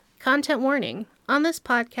Content warning. On this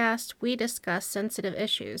podcast, we discuss sensitive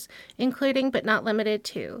issues, including but not limited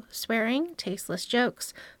to swearing, tasteless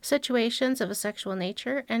jokes, situations of a sexual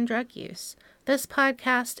nature, and drug use. This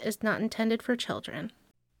podcast is not intended for children.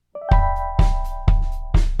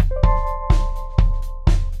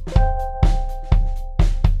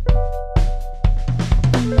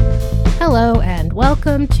 Hello and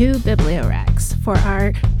welcome to Bibliowrecks for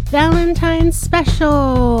our Valentines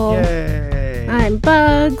special. Yay! I'm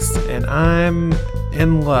Bugs. And I'm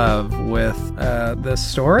in love with this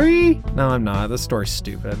story. No, I'm not. This story's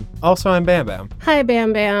stupid. Also, I'm Bam Bam. Hi,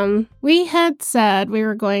 Bam Bam. We had said we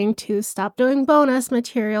were going to stop doing bonus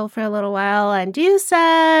material for a little while, and you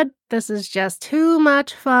said this is just too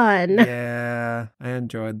much fun. Yeah, I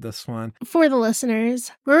enjoyed this one. For the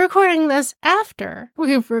listeners, we're recording this after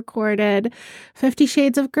we've recorded 50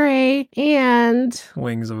 Shades of Grey and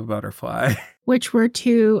Wings of a Butterfly. which were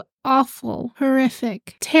two awful,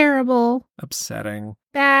 horrific, terrible, Upsetting.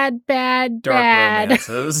 bad, Dark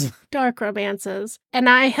romances. dark romances. And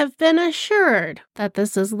I have been assured that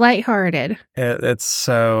this is lighthearted. It's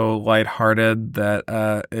so lighthearted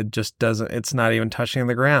that it just doesn't, it's not even touching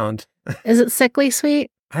the ground. Is it sickly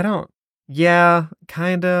sweet? Yeah,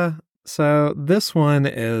 kinda. So this one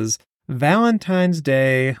is Valentine's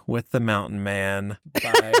Day with the Mountain Man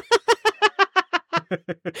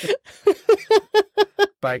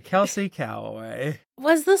by Kelsie Calloway.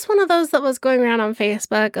 Was this one of those that was going around on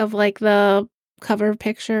Facebook of like the cover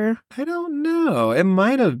picture? I don't know. It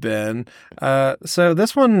might have been. So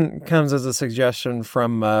this one comes as a suggestion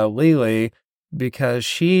from Lily because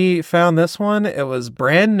she found this one. It was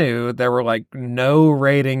brand new. There were like no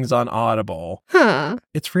ratings on Audible. Huh.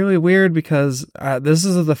 It's really weird because this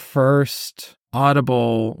is the first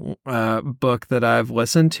Audible book that I've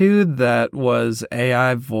listened to that was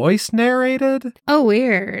AI voice narrated. Oh,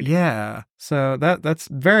 weird. Yeah. So that's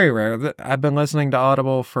very rare. I've been listening to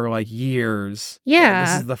Audible for like years. Yeah.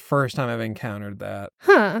 This is the first time I've encountered that.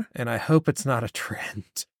 Huh. And I hope it's not a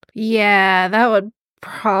trend. Yeah, that would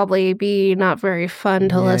probably be not very fun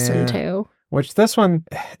to listen to. Which this one,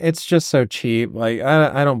 it's just so cheap. Like,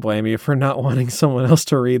 I don't blame you for not wanting someone else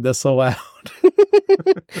to read this aloud.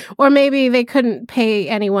 Or maybe they couldn't pay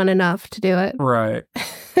anyone enough to do it. Right.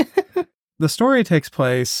 The story takes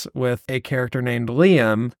place with a character named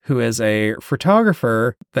Liam, who is a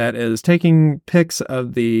photographer that is taking pics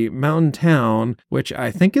of the mountain town, which I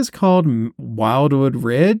think is called Wildwood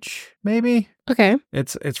Ridge, maybe? Okay.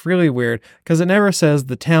 It's really weird because it never says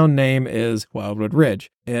the town name is Wildwood Ridge.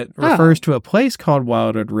 It refers to a place called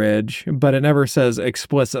Wildwood Ridge, but it never says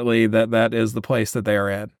explicitly that that is the place that they are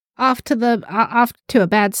in. Off to a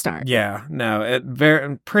bad start. Yeah, no,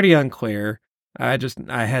 pretty unclear. I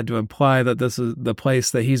had to imply that this is the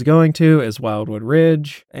place that he's going to is Wildwood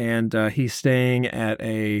Ridge, and he's staying at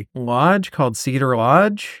a lodge called Cedar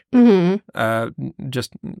Lodge. Mm-hmm. I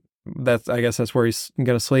guess that's where he's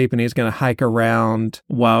going to sleep, and he's going to hike around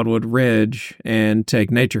Wildwood Ridge and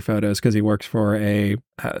take nature photos because he works for a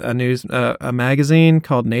magazine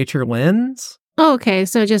called Nature Lens. Oh, okay,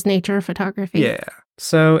 so just nature photography. Yeah.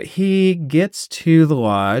 So he gets to the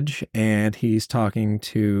lodge and he's talking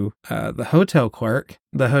to the hotel clerk.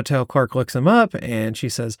 The hotel clerk looks him up and she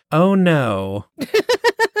says, "Oh no."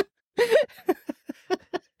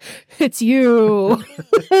 It's you.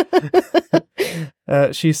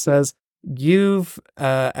 She says, "You've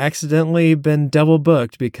accidentally been double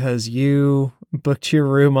booked because you booked your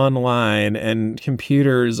room online and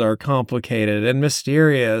computers are complicated and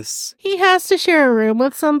mysterious." He has to share a room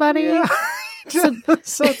with somebody. Yeah.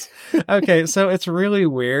 Okay, so it's really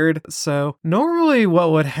weird. So normally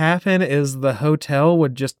what would happen is the hotel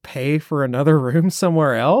would just pay for another room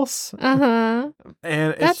somewhere else. Uh-huh.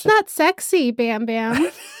 And that's not sexy, Bam Bam.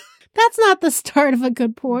 That's not the start of a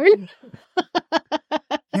good porn.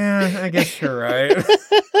 Yeah, I guess you're right.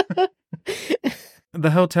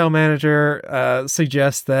 The hotel manager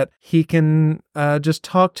suggests that he can just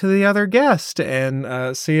talk to the other guest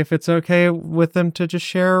and see if it's okay with them to just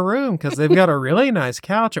share a room because they've got a really nice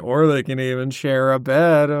couch, or they can even share a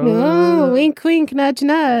bed. Oh, wink, wink, nudge,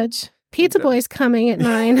 nudge. Pizza Boy's coming at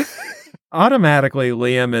 9. Automatically,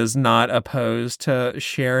 Liam is not opposed to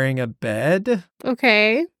sharing a bed.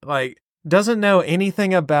 Okay. Like, doesn't know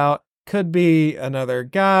anything about. Could be another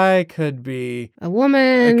guy, could be a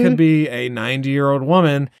woman. It could be a 90-year-old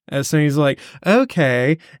woman. And so he's like,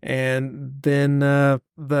 okay. And then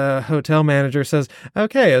the hotel manager says,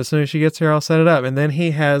 okay, as soon as she gets here, I'll set it up. And then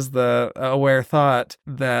he has the aware thought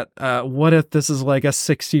that what if this is like a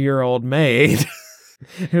 60-year-old maid?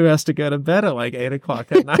 who has to go to bed at like 8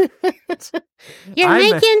 o'clock at night. You're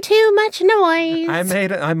making too much noise.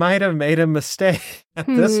 I might have made a mistake at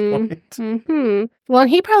this point. Mm-hmm. Well,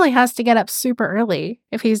 he probably has to get up super early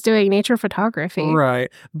if he's doing nature photography.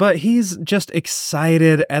 Right. But he's just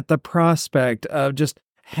excited at the prospect of just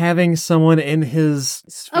having someone in his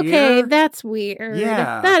sphere. Okay, that's weird.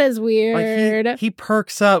 Yeah. That is weird. Like he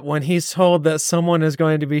perks up when he's told that someone is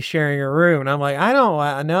going to be sharing a room. And I'm like, I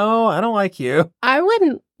don't like you. I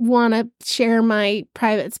wouldn't want to share my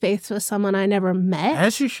private space with someone I never met.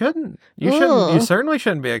 As you shouldn't. You certainly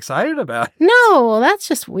shouldn't be excited about it. No, that's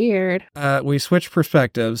just weird. We switch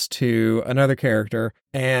perspectives to another character.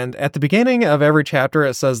 And at the beginning of every chapter,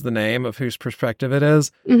 it says the name of whose perspective it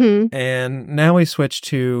is. Mm-hmm. And now we switch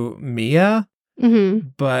to Mia. Mm-hmm.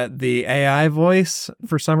 But the AI voice,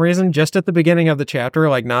 for some reason, just at the beginning of the chapter,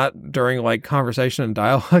 like not during like conversation and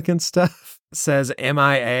dialogue and stuff, says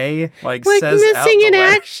MIA, like says missing in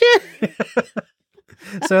action.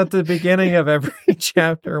 So at the beginning of every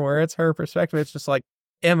chapter where it's her perspective, it's just like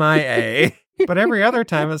MIA. But every other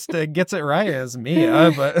time it gets it right as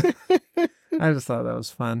Mia. But I just thought that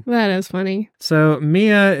was fun. That is funny. So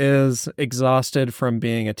Mia is exhausted from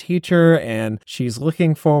being a teacher, and she's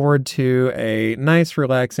looking forward to a nice,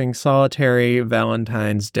 relaxing, solitary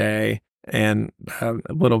Valentine's Day and a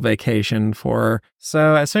little vacation for her.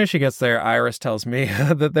 So as soon as she gets there, Iris tells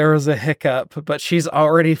Mia that there was a hiccup, but she's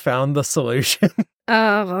already found the solution.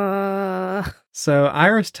 So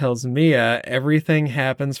Iris tells Mia everything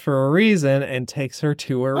happens for a reason and takes her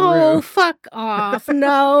to her room. Oh, fuck off.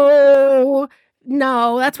 No.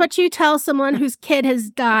 No, that's what you tell someone whose kid has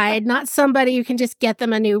died, not somebody who can just get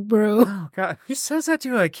them a new room. Oh, God. Who says that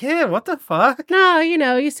to a kid? What the fuck? No,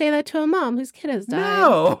 you say that to a mom whose kid has died.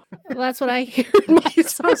 No. Well, that's what I hear in my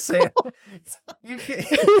circle.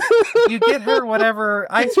 You get her whatever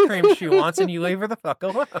ice cream she wants and you leave her the fuck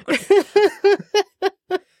alone.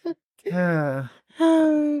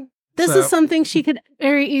 This is something she could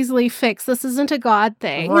very easily fix. This isn't a God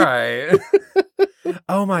thing. Right.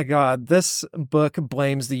 Oh my God. This book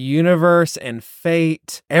blames the universe and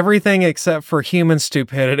fate, everything except for human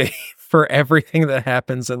stupidity for everything that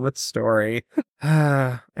happens in this story.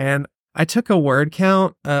 And I took a word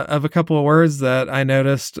count of a couple of words that I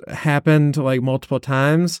noticed happened like multiple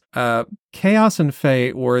times. Chaos and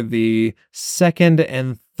fate were the second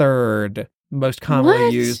and third most commonly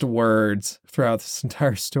used words throughout this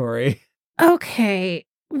entire story. Okay.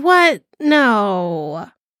 What?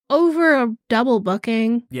 No. Over a double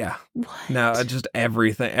booking? Yeah. What? No, just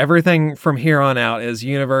everything. Everything from here on out is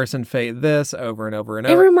universe and fate this over and over and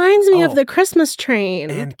over. It reminds me of the Christmas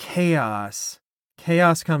train. And chaos.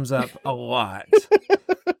 Chaos comes up a lot.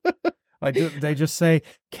 Like they just say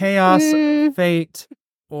chaos, fate,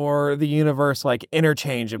 or the universe like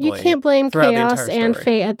interchangeably. You can't blame chaos and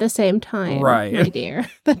fate at the same time, right, my dear.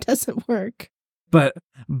 That doesn't work. But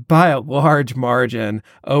by a large margin,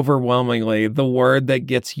 overwhelmingly, the word that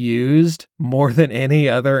gets used more than any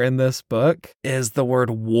other in this book is the word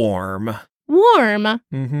warm. Warm?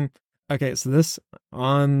 Mm-hmm. Okay, so this,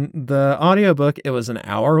 on the audiobook, it was an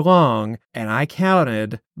hour long, and I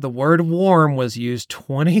counted, the word warm was used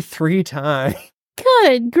 23 times.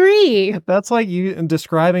 Good grief. That's like you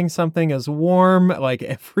describing something as warm like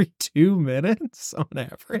every 2 minutes on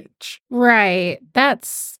average. Right.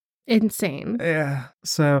 That's insane. Yeah.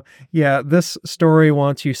 So, yeah, this story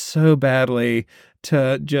wants you so badly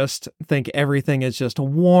to just think everything is just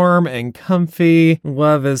warm and comfy.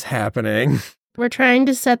 Love is happening. We're trying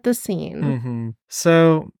to set the scene. Mm-hmm.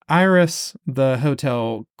 So, Iris, the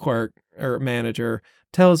hotel clerk or manager,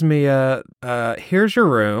 tells Mia, here's your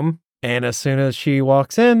room. And as soon as she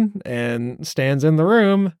walks in and stands in the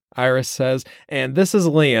room, Iris says, and this is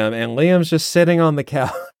Liam. And Liam's just sitting on the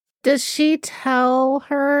couch. Does she tell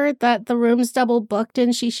her that the room's double booked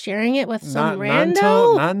and she's sharing it with some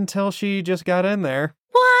rando? Not until she just got in there.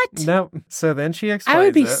 What? Nope. So then she explains I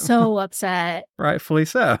would be so upset. Rightfully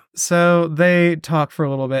so. So they talk for a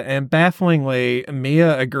little bit, and bafflingly,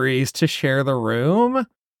 Mia agrees to share the room.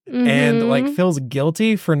 Mm-hmm. And like feels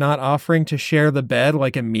guilty for not offering to share the bed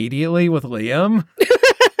like immediately with Liam.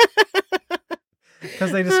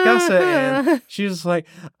 Because they discuss it and she's just like,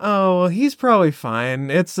 oh, well, he's probably fine.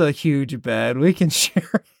 It's a huge bed. We can share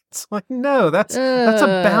it. It's like, no, that's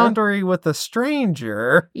a boundary with a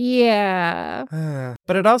stranger. Yeah.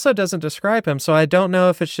 But it also doesn't describe him, so I don't know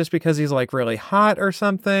if it's just because he's like really hot or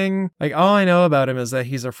something. Like all I know about him is that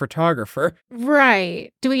he's a photographer.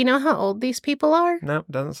 Right. Do we know how old these people are? Nope,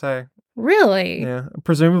 doesn't say. Really? Yeah,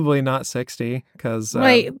 presumably not 60 because...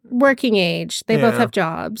 Like working age. They both have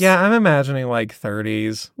jobs. Yeah, I'm imagining like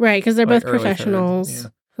 30s. Right, because they're like both professionals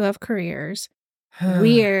who have careers.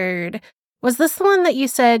 Weird. Was this the one that you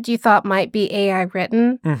said you thought might be AI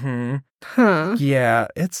written? Mm-hmm. Huh. Yeah,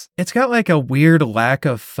 it's got like a weird lack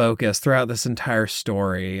of focus throughout this entire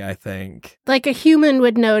story, I think. Like a human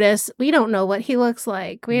would notice, we don't know what he looks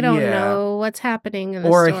like. We don't Yeah. know what's happening in the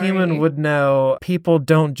Or story. a human would know people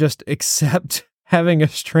don't just accept having a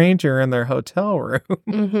stranger in their hotel room.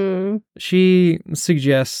 Mm-hmm. She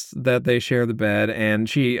suggests that they share the bed, and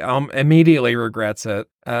she immediately regrets it.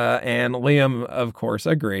 And Liam, of course,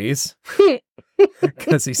 agrees.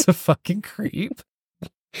 Because he's a fucking creep.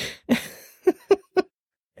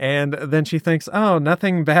 And then she thinks, oh,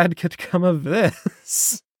 nothing bad could come of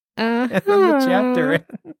this. And then the chapter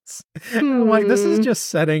ends. I'm like, this is just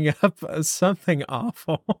setting up something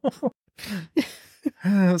awful.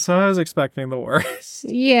 So I was expecting the worst.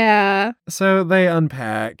 Yeah. So they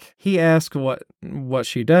unpack. He asks what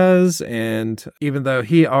she does, and even though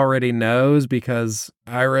he already knows because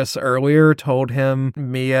Iris earlier told him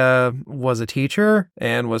Mia was a teacher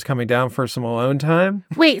and was coming down for some alone time.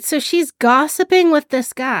 Wait, so she's gossiping with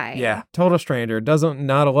this guy? Yeah, total stranger.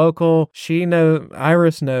 Not a local.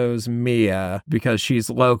 Iris knows Mia because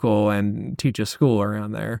she's local and teaches school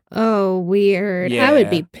around there. Oh, weird. Yeah. I would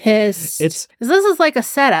be pissed. This is like a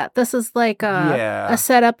setup. This is like a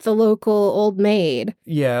setup the local old maid.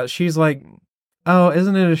 Yeah, she's like, oh,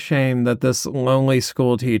 isn't it a shame that this lonely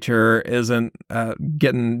school teacher isn't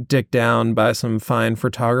getting dicked down by some fine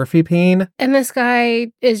photography peen? And this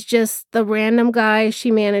guy is just the random guy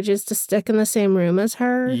she manages to stick in the same room as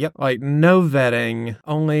her? Yep. Like, no vetting,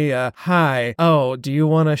 only, hi, oh, do you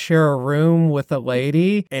want to share a room with a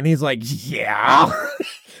lady? And he's like, yeah.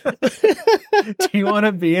 Do you want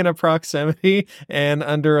to be in a proximity and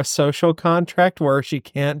under a social contract where she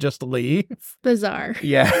can't just leave? Bizarre.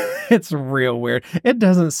 Yeah, it's real weird. It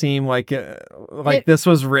doesn't seem like this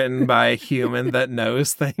was written by a human that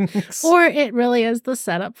knows things. Or it really is the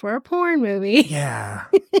setup for a porn movie. Yeah.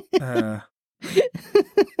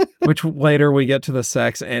 Which later we get to the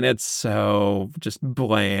sex and it's so just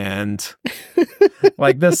bland.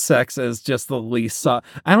 Like this sex is just the least I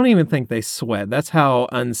don't even think they sweat. That's how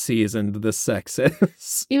unseasoned this sex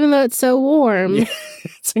is. Even though it's so warm. Yeah,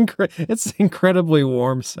 it's incredibly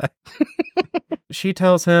warm sex. She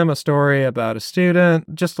tells him a story about a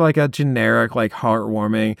student, just like a generic, like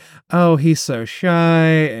heartwarming, oh, he's so shy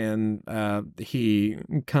and he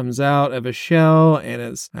comes out of a shell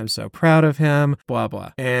and I'm so proud of him, blah,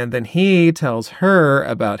 blah. And then he tells her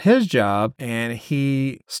about his job and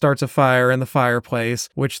he starts a fire in the fireplace,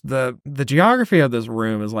 which the geography of this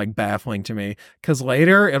room is like baffling to me because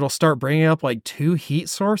later it'll start bringing up like 2 heat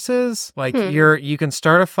sources. Like you can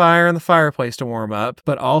start a fire in the fireplace to warm up,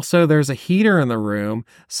 but also there's a heater in the room,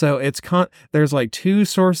 so there's like 2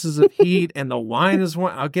 sources of heat and the wine is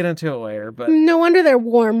one. I'll get into it later, but no wonder they're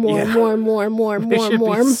warm. They should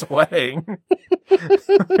be sweating.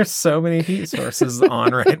 There's so many heat sources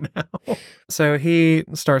on right now. So he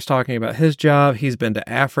starts talking about his job. He's been to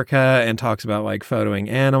Africa and talks about like photoing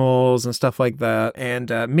animals and stuff like that. And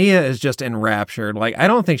Mia is just enraptured. Like, I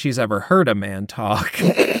don't think she's ever heard a man talk.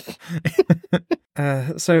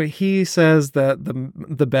 So he says that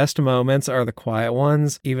the best moments are the quiet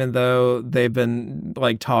ones, even though they've been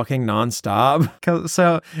like talking nonstop.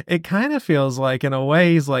 So it kind of feels like, in a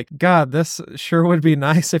way, he's like, God, this sure would be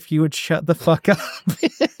nice if you would shut the fuck up.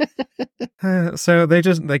 So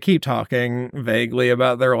they keep talking vaguely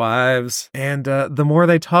about their lives, and the more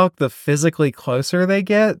they talk, the physically closer they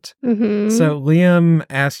get. Mm-hmm. So Liam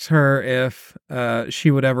asks her if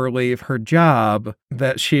she would ever leave her job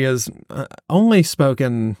that she has only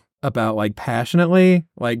spoken about like passionately,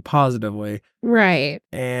 like positively. Right.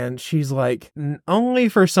 And she's like, only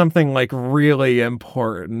for something like really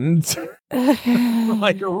important.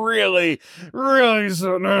 Like really,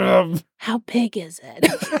 really. How big is it?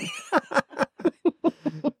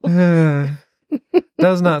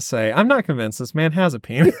 Does not say. I'm not convinced this man has a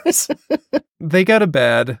penis. They go to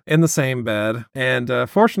bed in the same bed, and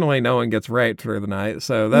fortunately no one gets raped through the night,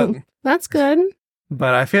 so that's good.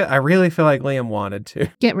 But I really feel like Liam wanted to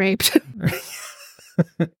get raped.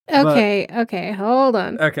 Okay, hold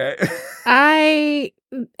on. Okay.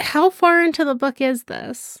 How far into the book is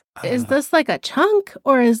this? Is this like a chunk,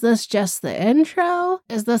 or is this just the intro?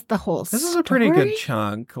 Is this the whole story? This is a pretty good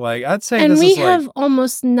chunk. Like, I'd say and this we is have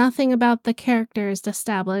almost nothing about the characters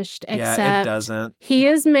established except it doesn't. He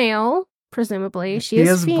is male, presumably. She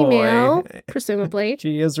is female, boy. Presumably.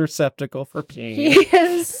 She is receptacle for peen. He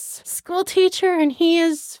is school teacher and he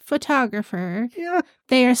is photographer. Yeah.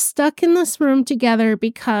 They are stuck in this room together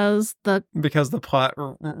because the plot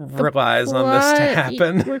relies on this to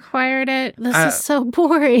happen. Required it. This is so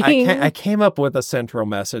boring. I came up with a central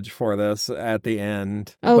message for this at the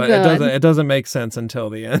end, but good. it doesn't make sense until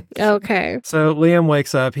the end. Okay. So Liam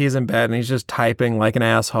wakes up, he's in bed, and he's just typing like an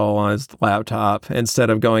asshole on his laptop instead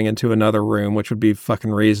of going into another room, which would be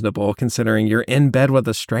fucking reasonable considering you're in bed with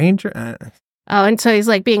a stranger. Oh, and so he's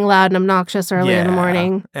like being loud and obnoxious early in the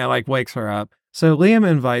morning. And like wakes her up. So Liam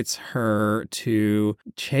invites her to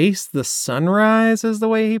chase the sunrise, is the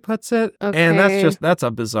way he puts it. Okay. And that's a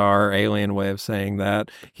bizarre alien way of saying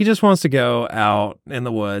that. He just wants to go out in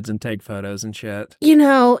the woods and take photos and shit. You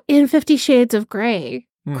know, in 50 Shades of Grey,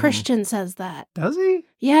 Christian says that. Does he?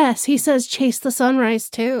 Yes, he says chase the sunrise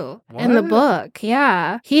too. What? In the book.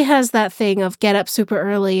 Yeah. He has that thing of get up super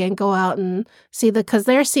early and go out and see because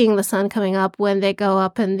they're seeing the sun coming up when they go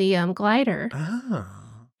up in the glider. Oh.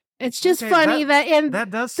 It's just funny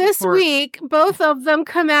that this week, both of them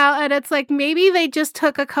come out, and it's like maybe they just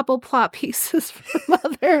took a couple plot pieces from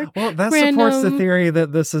other Well, that supports the theory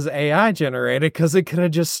that this is AI generated, because it could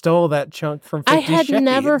have just stole that chunk from 50 Shades. I had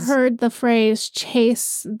never heard the phrase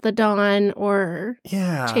chase the dawn or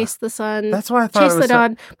chase the sun. That's why I thought chase the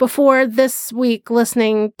dawn before this week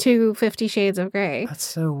listening to 50 Shades of Grey. That's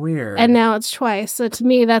so weird. And now it's twice. So to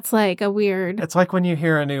me, that's like a weird... It's like when you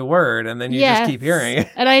hear a new word, and then you just keep hearing it.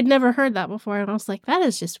 And I'd never heard that before, and I was like, that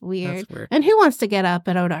is just weird. That's weird. And who wants to get up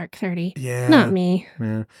at dark 30? Yeah. Not me.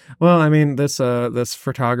 Yeah. Well, I mean, this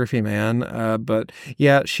photography man, but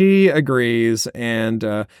yeah, she agrees,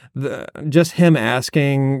 and just him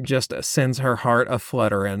asking just sends her heart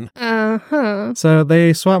a-fluttering. Uh-huh. So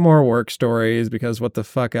they swap more work stories, because what the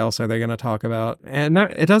fuck else are they going to talk about? And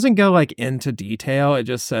it doesn't go like into detail. It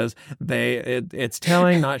just says it's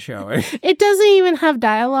telling, not showing. It doesn't even have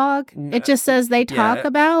dialogue. It just says they talk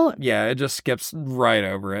about. Yeah, it just skips right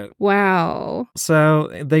over it. Wow. So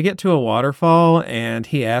they get to a waterfall, and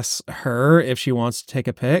he asks her if she wants to take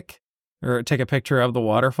a picture of the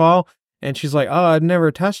waterfall. And she's like, oh, I've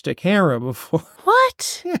never touched a camera before.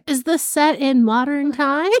 What? Is this set in modern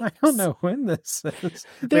times? I don't know when this is.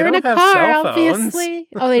 They're in a car, obviously.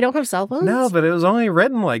 Oh, they don't have cell phones? No, but it was only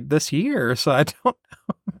written like this year, so I don't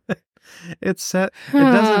know. It's set. It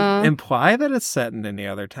doesn't imply that it's set in any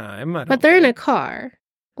other time. But they're in a car.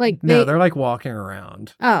 They're like walking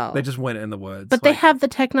around. Oh. They just went in the woods. But they have the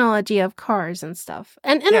technology of cars and stuff.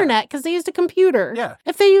 And internet, because they used a computer. Yeah.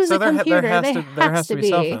 If they use a computer, there has to be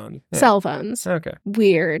cell phones. Yeah. Cell phones. Okay.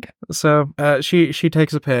 Weird. So she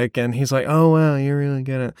takes a pic, and he's like, oh, wow, you're really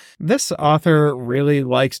good at... This author really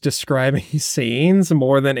likes describing scenes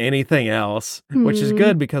more than anything else, which is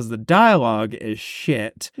good because the dialogue is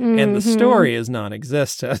shit, and the story is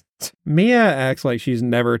non-existent. Mia acts like she's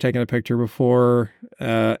never taken a picture before,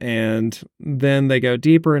 and then they go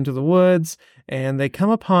deeper into the woods, and they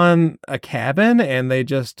come upon a cabin, and they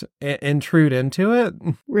just intrude into it.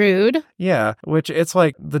 Rude. Yeah, which it's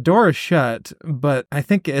like the door is shut, but I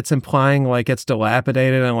think it's implying like it's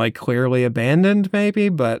dilapidated and like clearly abandoned maybe,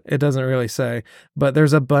 but it doesn't really say. But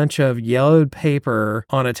there's a bunch of yellowed paper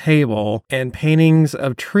on a table and paintings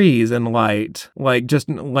of trees and light, like just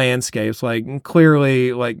landscapes, like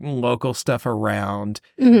clearly like local stuff around.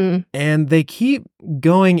 Mm-hmm. And they keep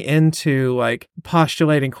going into like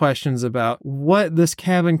postulating questions about what this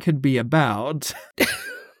cabin could be about.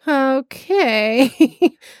 Okay.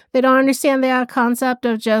 They don't understand the concept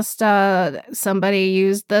of just somebody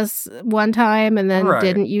used this one time and then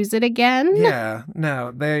didn't use it again. Yeah,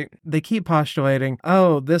 no, they keep postulating,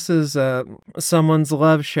 oh, this is someone's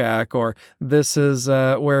love shack, or this is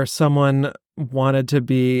where someone wanted to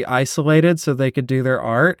be isolated so they could do their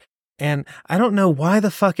art. And I don't know why the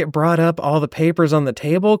fuck it brought up all the papers on the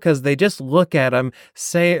table, because they just look at them,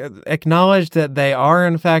 acknowledge that they are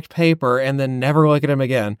in fact paper, and then never look at them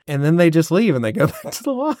again. And then they just leave and they go back to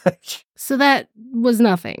the lodge. So that was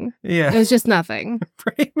nothing. Yeah. It was just nothing.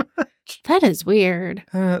 Pretty much. That is weird.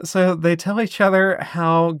 So they tell each other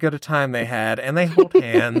how good a time they had, and they hold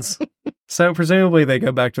hands. So presumably they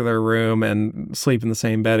go back to their room and sleep in the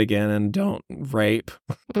same bed again and don't rape,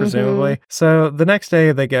 presumably. Mm-hmm. So the next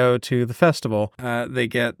day they go to the festival. They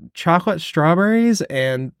get chocolate strawberries,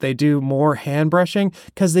 and they do more hand brushing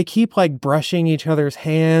because they keep like brushing each other's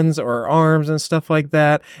hands or arms and stuff like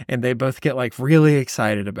that. And they both get like really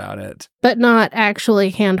excited about it. But not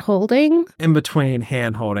actually hand holding? In between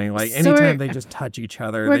hand holding. Like anytime they just touch each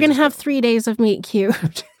other. We're going to have 3 days of meet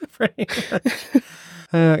cute. Pretty much.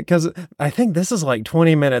 Because I think this is like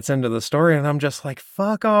 20 minutes into the story, and I'm just like,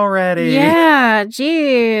 fuck already. Yeah,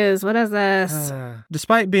 jeez, what is this?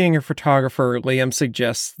 Despite being a photographer, Liam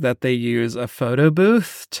suggests that they use a photo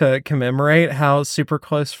booth to commemorate how super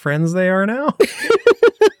close friends they are now.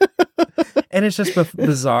 And it's just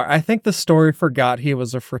bizarre. I think the story forgot he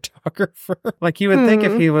was a photographer. Like, you would think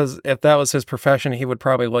if that was his profession, he would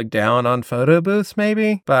probably look down on photo booths,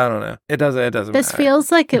 maybe. But I don't know. It doesn't This matter.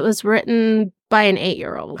 feels like it was written by an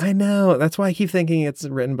 8-year-old. I know. That's why I keep thinking it's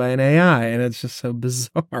written by an AI, and it's just so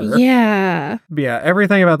bizarre. Yeah. But yeah,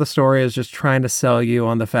 everything about the story is just trying to sell you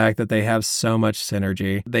on the fact that they have so much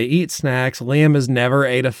synergy. They eat snacks. Liam has never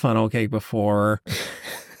ate a funnel cake before.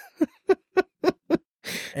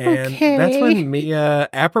 And that's when Mia,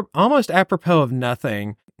 almost apropos of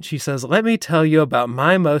nothing, she says, "Let me tell you about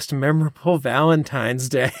my most memorable Valentine's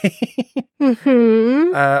Day."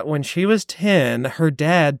 When she was 10, her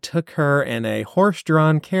dad took her in a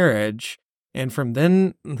horse-drawn carriage, and from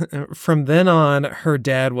then on, her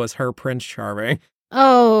dad was her Prince Charming.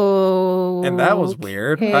 Oh. And that was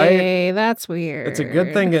weird, right? Hey, that's weird. It's a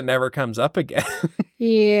good thing it never comes up again.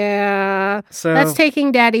 Yeah. So that's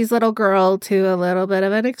taking daddy's little girl to a little bit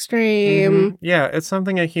of an extreme. Yeah, it's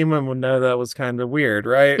something a human would know that was kind of weird,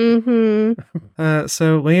 right? Mm-hmm.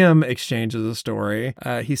 So Liam exchanges a story.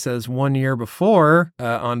 He says 1 year before,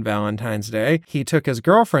 on Valentine's Day, he took his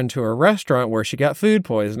girlfriend to a restaurant where she got food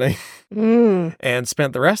poisoning and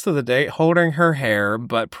spent the rest of the day holding her hair,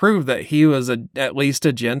 but proved that he was at least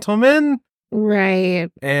a gentleman. Right.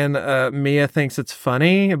 And Mia thinks it's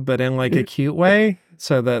funny, but in like a cute way.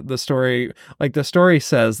 So that the story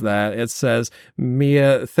says that. It says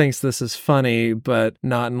Mia thinks this is funny, but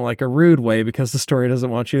not in like a rude way, because the story doesn't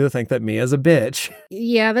want you to think that Mia's a bitch.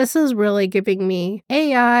 Yeah, this is really giving me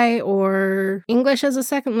AI or English as a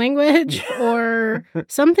second language or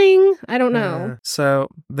something. I don't know. So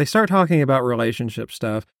they start talking about relationship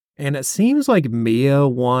stuff. And it seems like Mia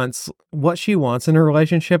what she wants in a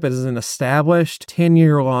relationship is an established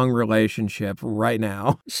 10-year-long relationship right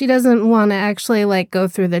now. She doesn't want to actually like go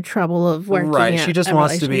through the trouble of working. Right. She just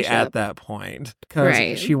wants to be relationship. at that point.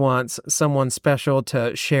 Because she wants someone special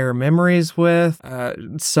to share memories with,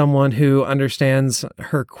 someone who understands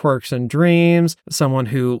her quirks and dreams, someone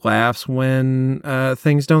who laughs when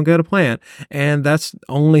things don't go to plan. And that's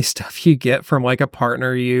only stuff you get from like a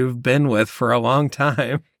partner you've been with for a long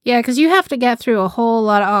time. Yeah, because you have to get through a whole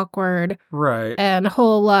lot of awkward and a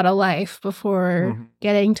whole lot of life before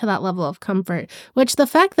getting to that level of comfort, which the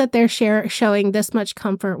fact that they're showing this much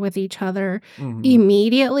comfort with each other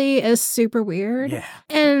immediately is super weird. Yeah.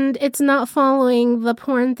 And it's not following the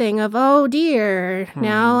porn thing of, oh dear,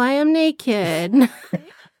 now I am naked.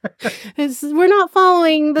 We're not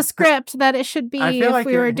following the script that it should be if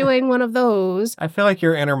we were doing one of those. I feel like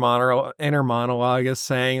your inner monologue is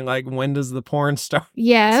saying, like, when does the porn start?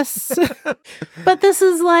 Yes. But this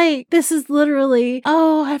is literally,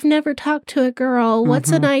 oh, I've never talked to a girl. What's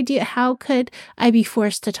an idea? How could I be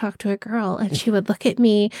forced to talk to a girl? And she would look at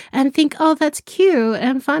me and think, oh, that's cute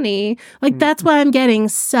and funny. Like, that's why I'm getting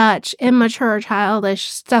such immature, childish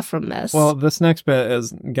stuff from this. Well, this next bit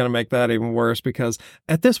is going to make that even worse, because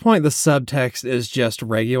at this point, the subtext is just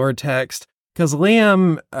regular text, because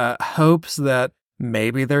Liam hopes that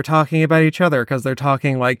maybe they're talking about each other, because they're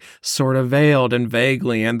talking like sort of veiled and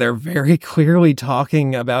vaguely, and they're very clearly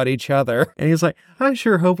talking about each other. And he's like, I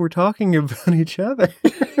sure hope we're talking about each other.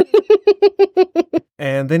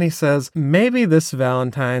 And then he says, maybe this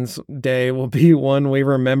Valentine's Day will be one we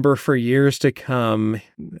remember for years to come.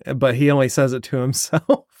 But he only says it to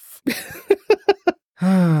himself.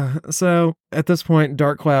 So at this point,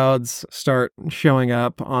 dark clouds start showing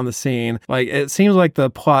up on the scene. Like, it seems like the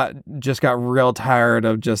plot just got real tired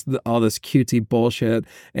of just all this cutesy bullshit,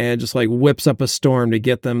 and just like whips up a storm to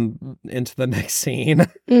get them into the next scene.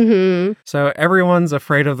 So everyone's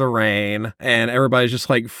afraid of the rain, and everybody's just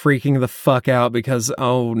like freaking the fuck out because,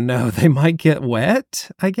 oh no, they might get wet,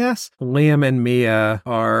 I guess. Liam and Mia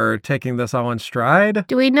are taking this all in stride.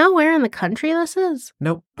 Do we know where in the country this is?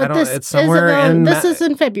 Nope. But it's somewhere this is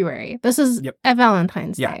in February. This is at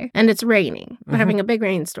Valentine's Day. And it's raining. We're having a big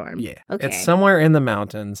rainstorm. Yeah. Okay. It's somewhere in the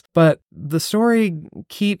mountains. But the story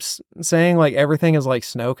keeps saying like everything is like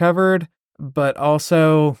snow covered. But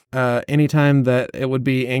also, anytime that it would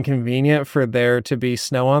be inconvenient for there to be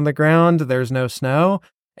snow on the ground, there's no snow.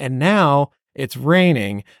 And now it's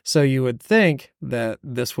raining. So you would think that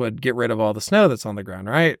this would get rid of all the snow that's on the ground,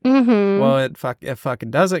 right? Well, it fucking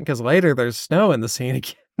doesn't, because later there's snow in the scene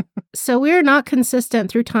again. So we're not consistent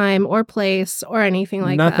through time or place or anything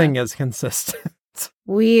like that. Nothing is consistent.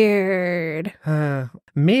 Weird.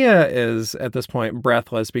 Mia is, at this point,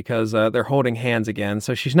 breathless because they're holding hands again.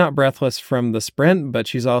 So she's not breathless from the sprint, but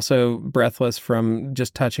she's also breathless from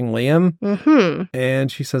just touching Liam. Mm-hmm.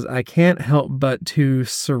 And she says, I can't help but to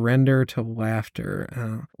surrender to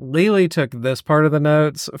laughter. Lily took this part of the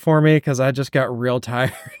notes for me because I just got real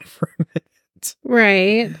tired from it.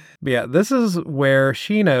 Right. But yeah, this is where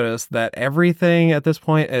she noticed that everything at this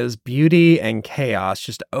point is beauty and chaos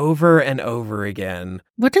just over and over again.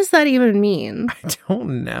 What does that even mean? I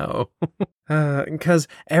don't know. Because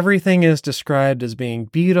everything is described as being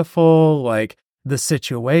beautiful, like the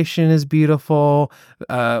situation is beautiful.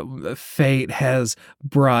 Fate has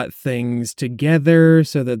brought things together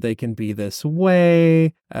so that they can be this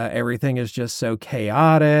way. Everything is just so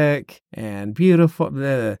chaotic and beautiful.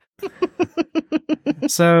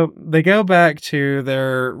 So they go back to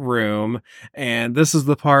their room, and this is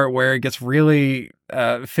the part where it gets really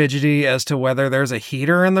fidgety as to whether there's a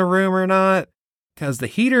heater in the room or not, because the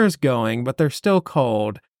heater is going, but they're still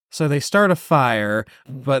cold. So they start a fire,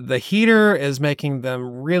 but the heater is making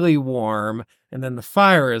them really warm, and then the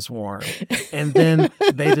fire is warm. And then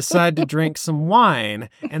they decide to drink some wine,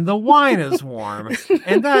 and the wine is warm.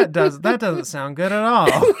 And that doesn't sound good at all.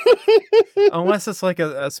 Unless it's like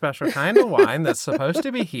a special kind of wine that's supposed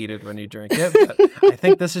to be heated when you drink it. But I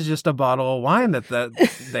think this is just a bottle of wine that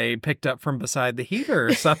they picked up from beside the heater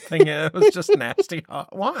or something. It was just nasty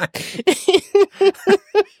hot wine.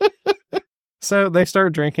 So they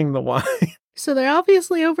start drinking the wine. So they're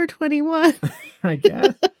obviously over 21. I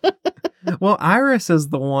guess. Well, Iris is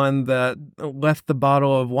the one that left the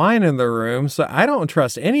bottle of wine in the room, so I don't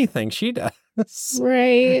trust anything she does.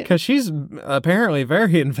 Right. Because she's apparently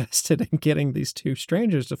very invested in getting these two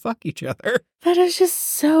strangers to fuck each other. That is just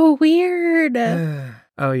so weird.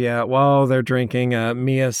 Oh, yeah. While they're drinking,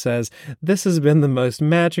 Mia says, this has been the most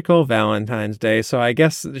magical Valentine's Day, so I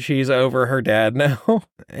guess she's over her dad now.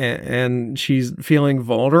 And she's feeling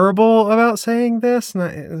vulnerable about saying this.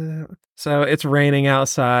 So it's raining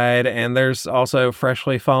outside, and there's also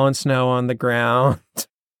freshly fallen snow on the ground.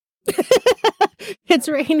 It's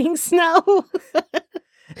raining snow.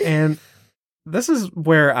 And this is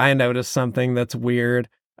where I noticed something that's weird.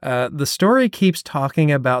 The story keeps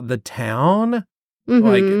talking about the town,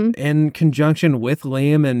 like in conjunction with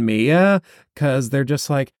Liam and Mia, because they're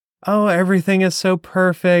just like, oh, everything is so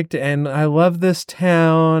perfect, and I love this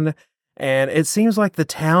town. And it seems like the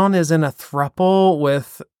town is in a throuple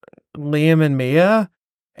with Liam and Mia,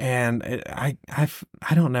 and I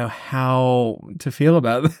don't know how to feel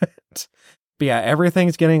about that. But yeah,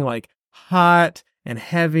 everything's getting like hot and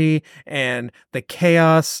heavy, and the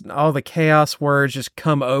chaos, all the chaos words just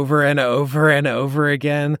come over and over and over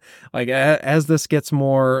again. Like as this gets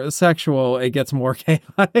more sexual, it gets more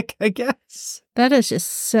chaotic, I guess. That is just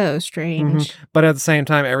so strange. Mm-hmm. But at the same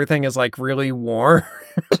time, everything is like really warm,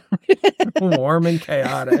 warm and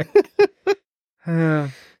chaotic.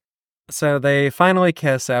 So they finally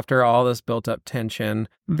kiss after all this built-up tension.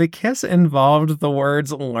 The kiss involved the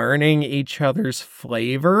words learning each other's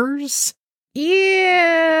flavors. Yeah.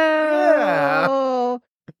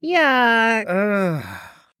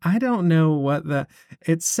 I don't know what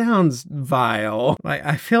it sounds vile.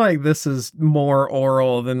 I feel like this is more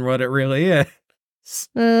oral than what it really is.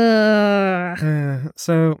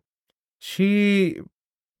 So she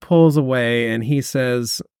pulls away and he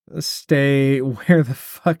says, stay where the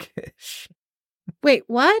fuck is she? Wait,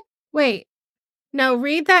 what? Wait. No,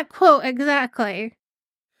 read that quote exactly.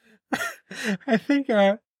 I think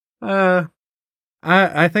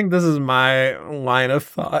I think this is my line of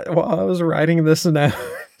thought while I was writing this note.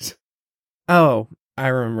 Oh, I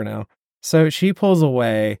remember now. So she pulls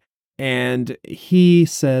away and he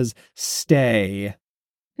says, stay.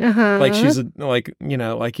 Like she's like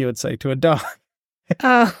you would say to a dog.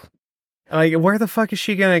 Oh. Like, where the fuck is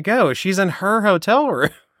she gonna go? She's in her hotel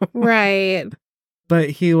room. Right.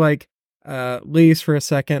 But he leaves for a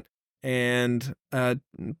second and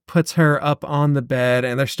puts her up on the bed,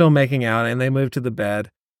 and they're still making out, and they move to the bed.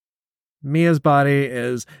 Mia's body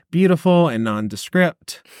is beautiful and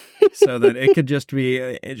nondescript, so that it could just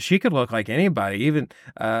be, she could look like anybody, even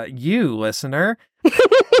you, listener.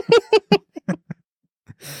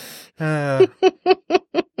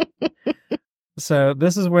 So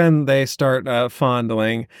this is when they start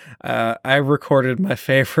fondling. I recorded my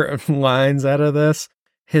favorite lines out of this.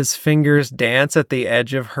 His fingers dance at the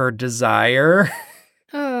edge of her desire.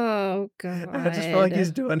 Oh, God. I just feel like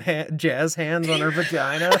he's doing jazz hands on her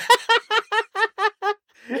vagina.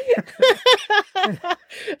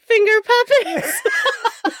 Finger puppets.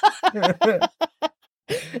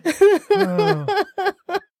 Oh.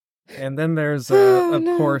 And then there's, of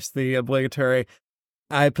course, the obligatory,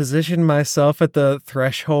 I positioned myself at the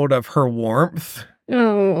threshold of her warmth.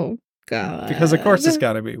 Oh, God. Because, of course, it's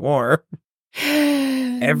got to be warm.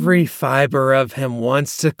 Every fiber of him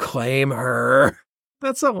wants to claim her.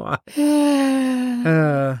 That's a lot.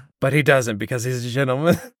 But he doesn't because he's a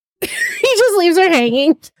gentleman. He just leaves her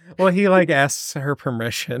hanging. Well, he asks her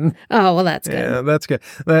permission. Oh, well, that's good. Yeah, that's good.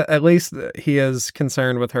 At least he is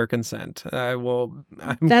concerned with her consent.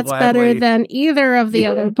 That's better than either of the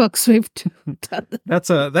other books we've done.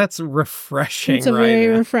 That's refreshing. It's very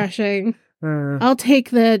refreshing. I'll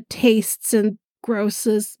take the tastes and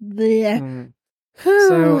grosses.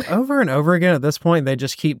 So over and over again at this point, they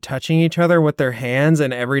just keep touching each other with their hands,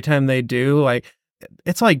 and every time they do,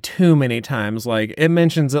 it's too many times. It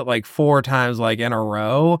mentions it 4 times in a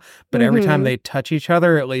row, but every time they touch each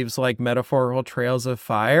other, it leaves metaphorical trails of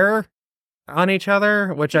fire on each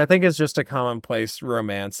other, which I think is just a commonplace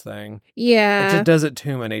romance thing. Yeah. It just does it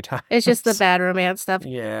too many times. It's just the bad romance stuff.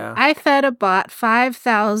 Yeah. I fed a bot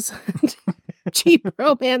 5,000 cheap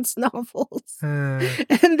romance novels,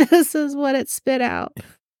 and this is what it spit out.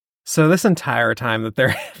 So this entire time that they're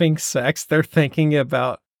having sex, they're thinking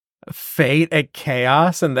about fate and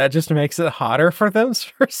chaos, and that just makes it hotter for them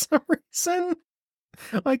for some reason.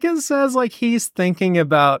 It says he's thinking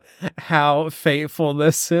about how fateful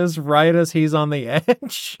this is right as he's on the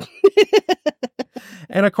edge.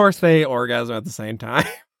 And of course they orgasm at the same time.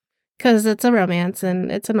 Because it's a romance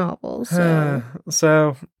and it's a novel.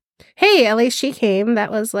 So hey, at least she came.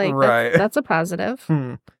 That was right. That's a positive.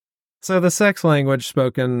 So the sex language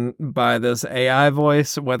spoken by this AI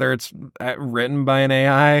voice, whether it's written by an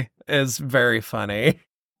AI, is very funny.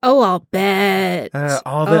 Oh, I'll bet.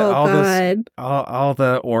 All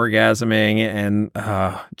the orgasming and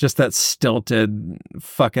just that stilted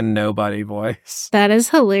fucking nobody voice. That is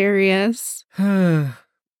hilarious.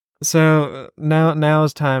 So now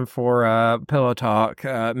is time for pillow talk.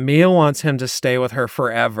 Mia wants him to stay with her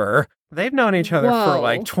forever. They've known each other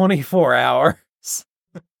for 24 hours.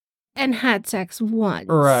 And had sex once.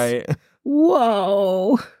 Right.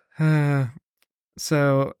 Whoa.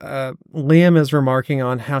 So Liam is remarking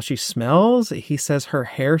on how she smells. He says her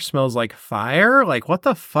hair smells like fire. What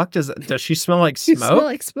the fuck does she smell like smoke? She smell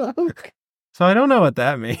like smoke. So I don't know what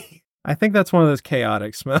that means. I think that's one of those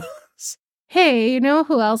chaotic smells. Hey, you know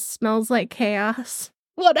who else smells like chaos?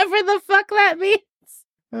 Whatever the fuck that means.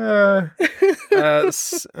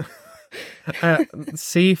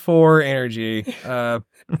 C4 energy.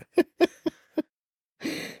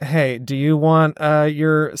 Hey, do you want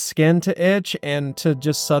your skin to itch and to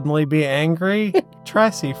just suddenly be angry? Try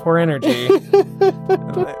C4 energy.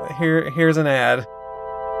 Here's an ad.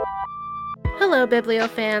 Hello, Biblio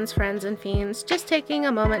fans, friends, and fiends. Just taking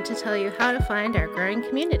a moment to tell you how to find our growing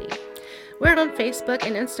community. We're on Facebook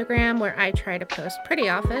and Instagram, where I try to post pretty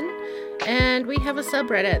often, and we have a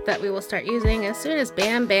subreddit that we will start using as soon as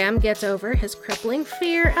Bam Bam gets over his crippling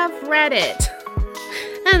fear of Reddit.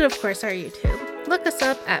 And of course, our YouTube. Look us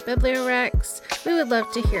up at Bibliowrecks. We would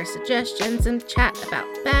love to hear suggestions and chat about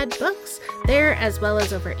bad books there, as well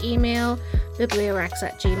as over email,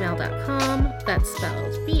 bibliowrecks@gmail.com. That's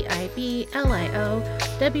spelled BIBLIOWRECKS.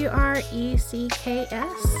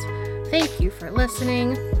 Thank you for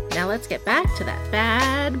listening. Now let's get back to that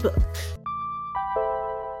bad book.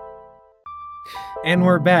 And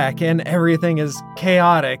we're back, and everything is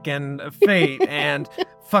chaotic and fate and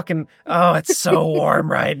fucking, oh, it's so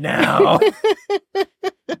warm right now.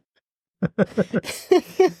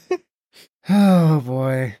 Oh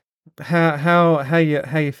boy. How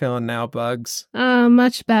you feeling now, Bugs?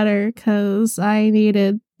 Much better, because I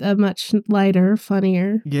needed a much lighter,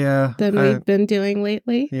 funnier than we've been doing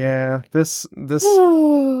lately. Yeah, this is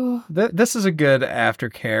a good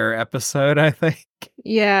aftercare episode, I think.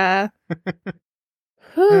 Yeah.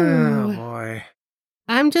 Oh boy.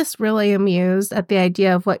 I'm just really amused at the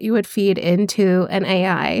idea of what you would feed into an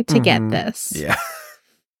AI to get this. Yeah.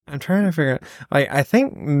 I'm trying to figure out, I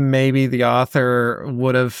think maybe the author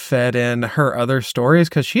would have fed in her other stories,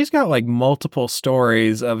 because she's got multiple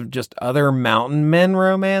stories of just other mountain men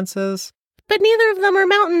romances. But neither of them are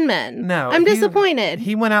mountain men. No. I'm disappointed.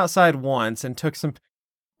 He went outside once and took some...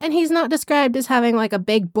 And he's not described as having a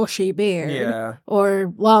big bushy beard. Yeah.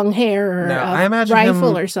 Or long hair or I imagine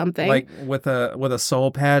rifle him, or something. With a soul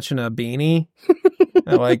patch and a beanie.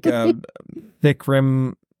 Thick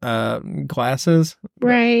rim glasses.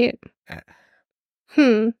 Right.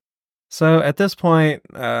 So at this point,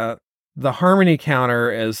 the harmony counter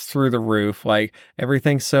is through the roof.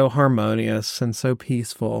 Everything's so harmonious and so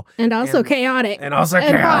peaceful. And also chaotic. And also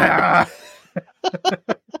chaotic.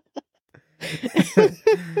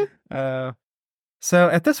 So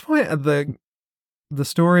at this point, the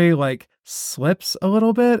story like slips a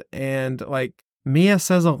little bit, and like Mia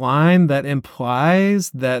says a line that implies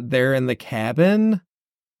that they're in the cabin,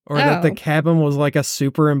 or that the cabin was like a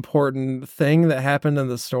super important thing that happened in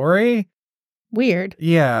the story. Weird.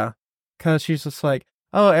 Yeah, because she's just like,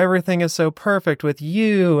 oh, everything is so perfect with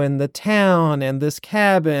you and the town and this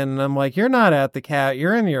cabin. And I'm like, you're not at the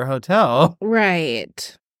you're in your hotel.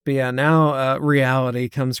 Right. But yeah, now reality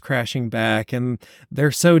comes crashing back, and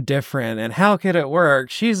they're so different. And how could it work?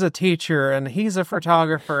 She's a teacher and he's a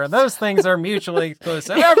photographer. And those things are mutually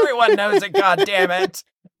exclusive. Everyone knows it, God damn it.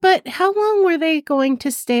 But how long were they going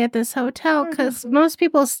to stay at this hotel? Because most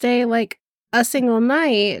people stay like a single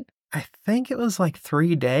night. I think it was like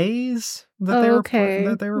 3 days that they were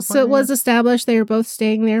planning. So it was established they were both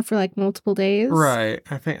staying there for like multiple days? Right.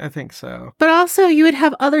 I think so. But also you would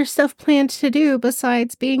have other stuff planned to do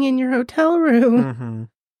besides being in your hotel room.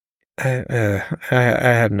 Mm-hmm.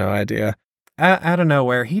 I have no idea. Out of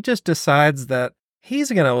nowhere, he just decides that he's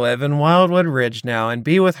going to live in Wildwood Ridge now and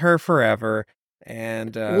be with her forever.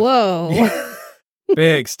 And whoa.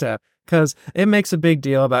 Big step. Because it makes a big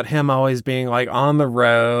deal about him always being like on the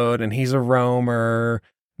road, and he's a roamer,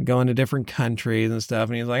 going to different countries and stuff.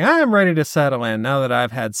 And he's like, I'm ready to settle in now that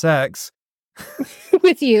I've had sex.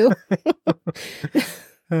 With you.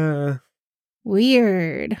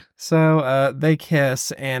 Weird. So they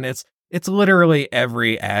kiss, and it's literally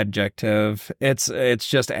every adjective. It's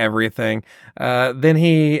just everything. Then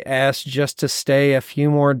he asks just to stay a few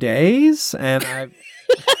more days, and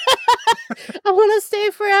I want to stay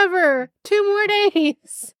forever. 2 more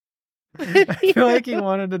days. I feel like he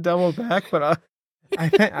wanted to double back, but I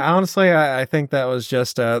think honestly, I think that was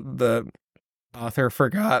just the author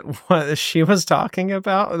forgot what she was talking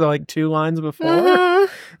about like 2 lines before.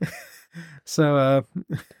 So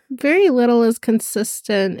very little is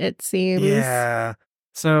consistent, it seems. Yeah.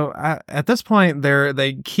 So at this point,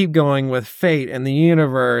 they keep going with fate and the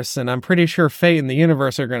universe, and I'm pretty sure fate and the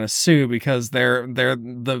universe are going to sue because they're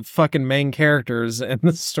the fucking main characters in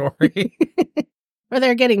the story. Or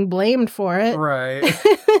they're getting blamed for it. Right.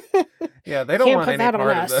 Yeah, they don't want any part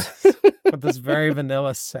of this. With this very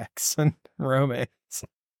vanilla sex and romance.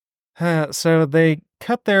 So they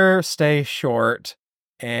cut their stay short,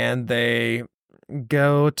 and they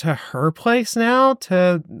go to her place now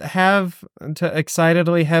to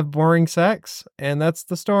excitedly have boring sex, and that's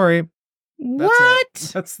the story.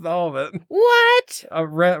 That's all of it. What?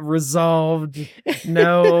 Resolved.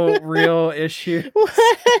 No real issue.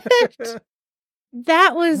 What?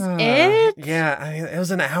 That was it? Yeah, I mean, it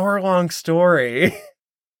was an hour-long story.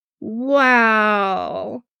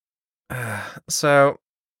 Wow. So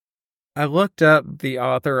I looked up the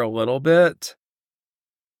author a little bit,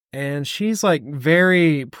 and she's like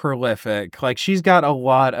very prolific. Like, she's got a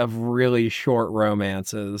lot of really short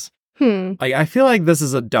romances. Like, I feel like this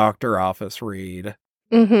is a doctor office read.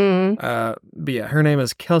 Mm-hmm. But yeah, her name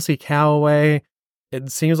is Kelsie Calloway.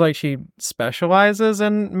 It seems like she specializes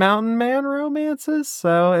in mountain man romances.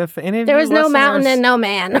 So if any of there you was no mountain and no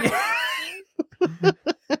man.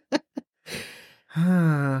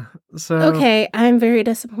 So okay, I'm very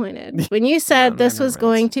disappointed. When you said this was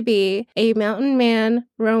going to be a mountain man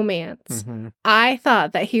romance, I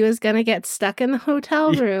thought that he was going to get stuck in the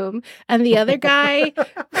hotel room, and the other guy, the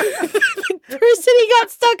person he got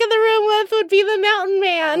stuck in the room with, would be the mountain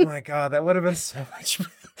man. Oh my god, that would have been so much better.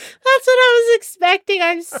 That's what I was expecting.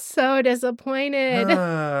 I'm so disappointed.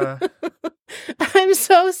 I'm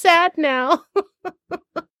so sad now.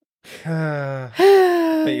 But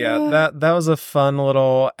yeah, that was a fun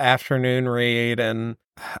little afternoon read, and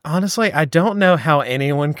honestly, I don't know how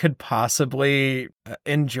anyone could possibly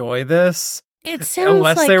enjoy this. It sounds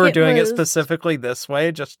unless like they were doing it specifically this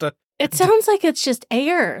way, just to. It sounds like it's just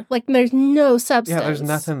air. Like there's no substance. Yeah, there's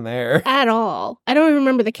nothing there at all. I don't even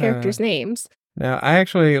remember the characters' names. Now, I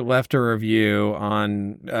actually left a review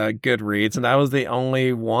on Goodreads, and I was the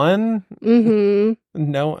only one. Mm-hmm.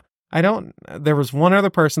 No. There was one other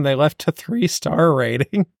person they left a 3-star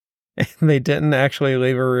rating, and they didn't actually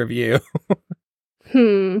leave a review.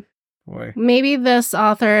 Boy. Maybe this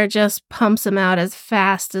author just pumps them out as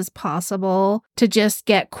fast as possible to just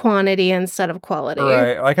get quantity instead of quality.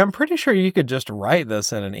 Right. Like, I'm pretty sure you could just write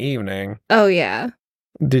this in an evening. Oh, yeah.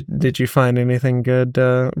 Did you find anything good,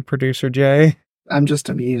 Producer Jay? I'm just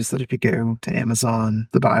amused that if you go to Amazon,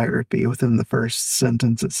 the biography, within the first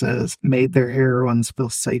sentence it says, made their heroines feel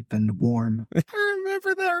safe and warm. I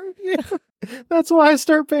remember that review. That's why I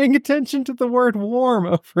start paying attention to the word warm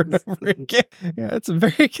over and over again. Yeah, it's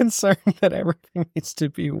very concerned that everything needs to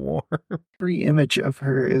be warm. Every image of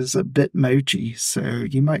her is a Bitmoji, so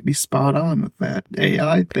you might be spot on with that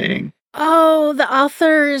AI thing. Oh, the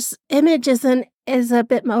author's image is an is a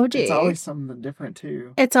Bitmoji. It's always something different,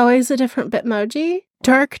 too. It's always a different Bitmoji.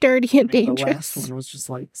 Dark, dirty, and dangerous. The last one was just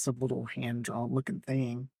like some little hand-drawn looking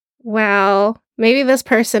thing. Wow. Maybe this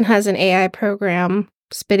person has an AI program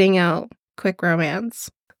spitting out quick romance.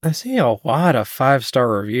 I see a lot of 5-star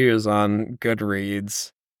reviews on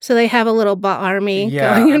Goodreads. So they have a little bot army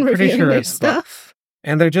Yeah, going and I'm pretty reviewing sure their it's stuff.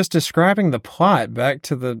 And they're just describing the plot back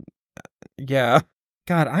to the... Yeah.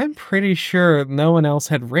 God, I'm pretty sure no one else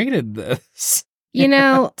had rated this. You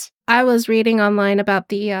know, I was reading online about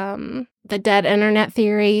the dead internet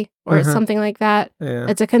theory or something like that. Yeah.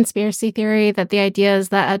 It's a conspiracy theory that the idea is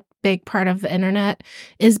that a big part of the internet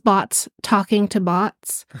is bots talking to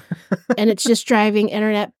bots. And it's just driving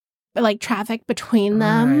internet like traffic between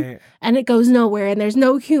them. Right. And it goes nowhere. And there's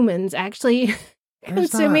no humans actually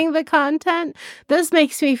consuming the content. This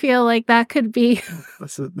makes me feel like that could be...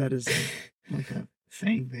 that is like a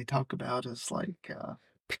thing they talk about is like...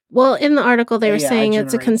 Well, in the article, they were AI saying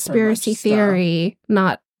it's a generates so conspiracy much stuff. theory,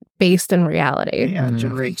 not based in reality. Yeah, it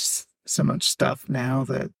generates so much stuff now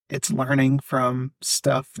that it's learning from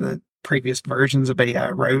stuff that previous versions of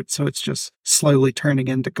AI wrote. So it's just slowly turning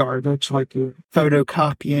into garbage, like you're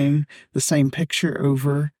photocopying the same picture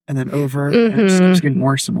over and then over. And it just keeps getting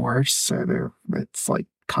worse and worse. So it's like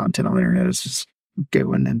content on the internet is just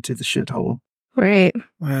going into the shithole. Right.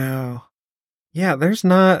 Wow. Yeah, there's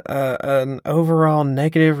not an overall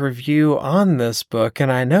negative review on this book, and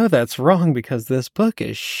I know that's wrong because this book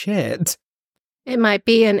is shit. It might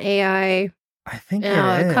be an AI I think it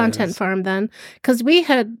is. content farm then. Because we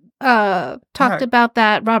had talked about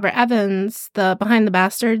that Robert Evans, the Behind the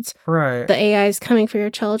Bastards. Right. The AI is coming for your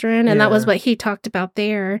children. And that was what he talked about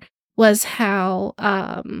there, was how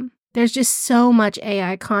there's just so much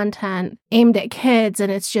AI content aimed at kids, and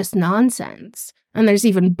it's just nonsense. And there's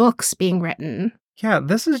even books being written. Yeah,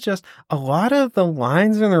 this is just a lot of the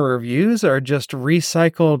lines in the reviews are just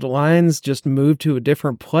recycled lines just moved to a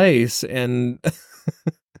different place and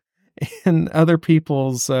in other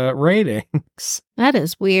people's ratings. That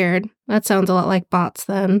is weird. That sounds a lot like bots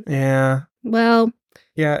then. Yeah. Well,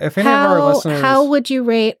 yeah, if any of our listeners... How would you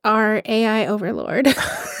rate our AI overlord?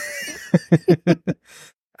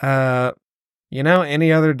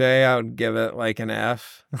 Any other day I would give it like an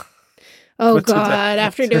F. Oh, God,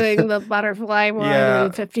 after doing the butterfly one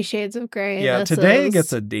and 50 Shades of Grey. Yeah, today it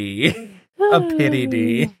gets a D. A pity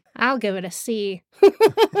D. I'll give it a C.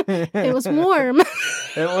 It was warm.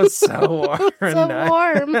 It was so warm. So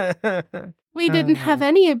warm. We didn't have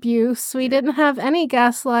any abuse. We didn't have any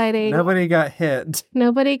gaslighting. Nobody got hit.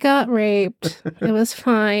 Nobody got raped. It was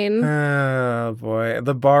fine. Oh, boy.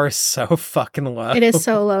 The bar is so fucking low. It is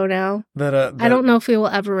so low now. I don't know if we will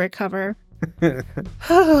ever recover.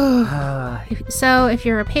 So if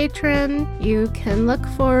you're a patron, you can look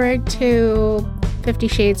forward to 50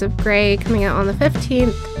 Shades of Grey coming out on the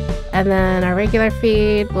 15th, and then our regular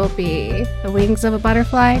feed will be The Wings of a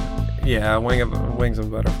Butterfly. Yeah, Wings of a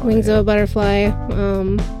Butterfly. Wings of a Butterfly.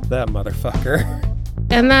 That motherfucker.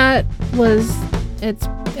 And that was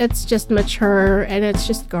it's just mature and it's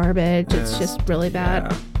just garbage. It's just really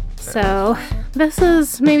bad. Yeah. So this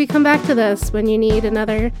is, maybe come back to this when you need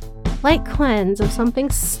another light cleanse of something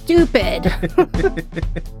stupid.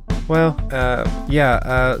 Well,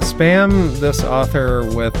 spam this author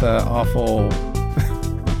with awful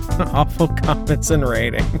comments and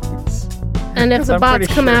ratings. And if the bots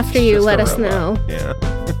come after you, let us know. Yeah.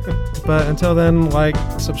 But until then, like,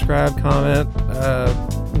 subscribe, comment,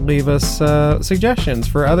 leave us suggestions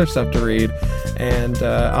for other stuff to read. And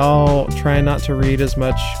I'll try not to read as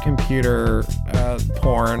much computer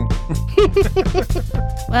porn.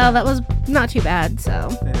 Well, that was not too bad, so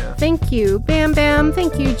Thank you, Bam Bam.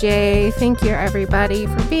 Thank you, Jay. Thank you, everybody,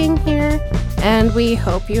 for being here. And we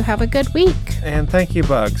hope you have a good week. And thank you,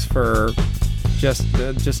 Bugs, for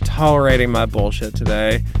just tolerating my bullshit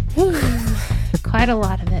today. Quite a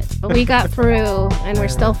lot of it. But we got through, and we're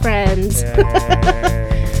still friends.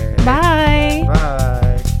 Yay.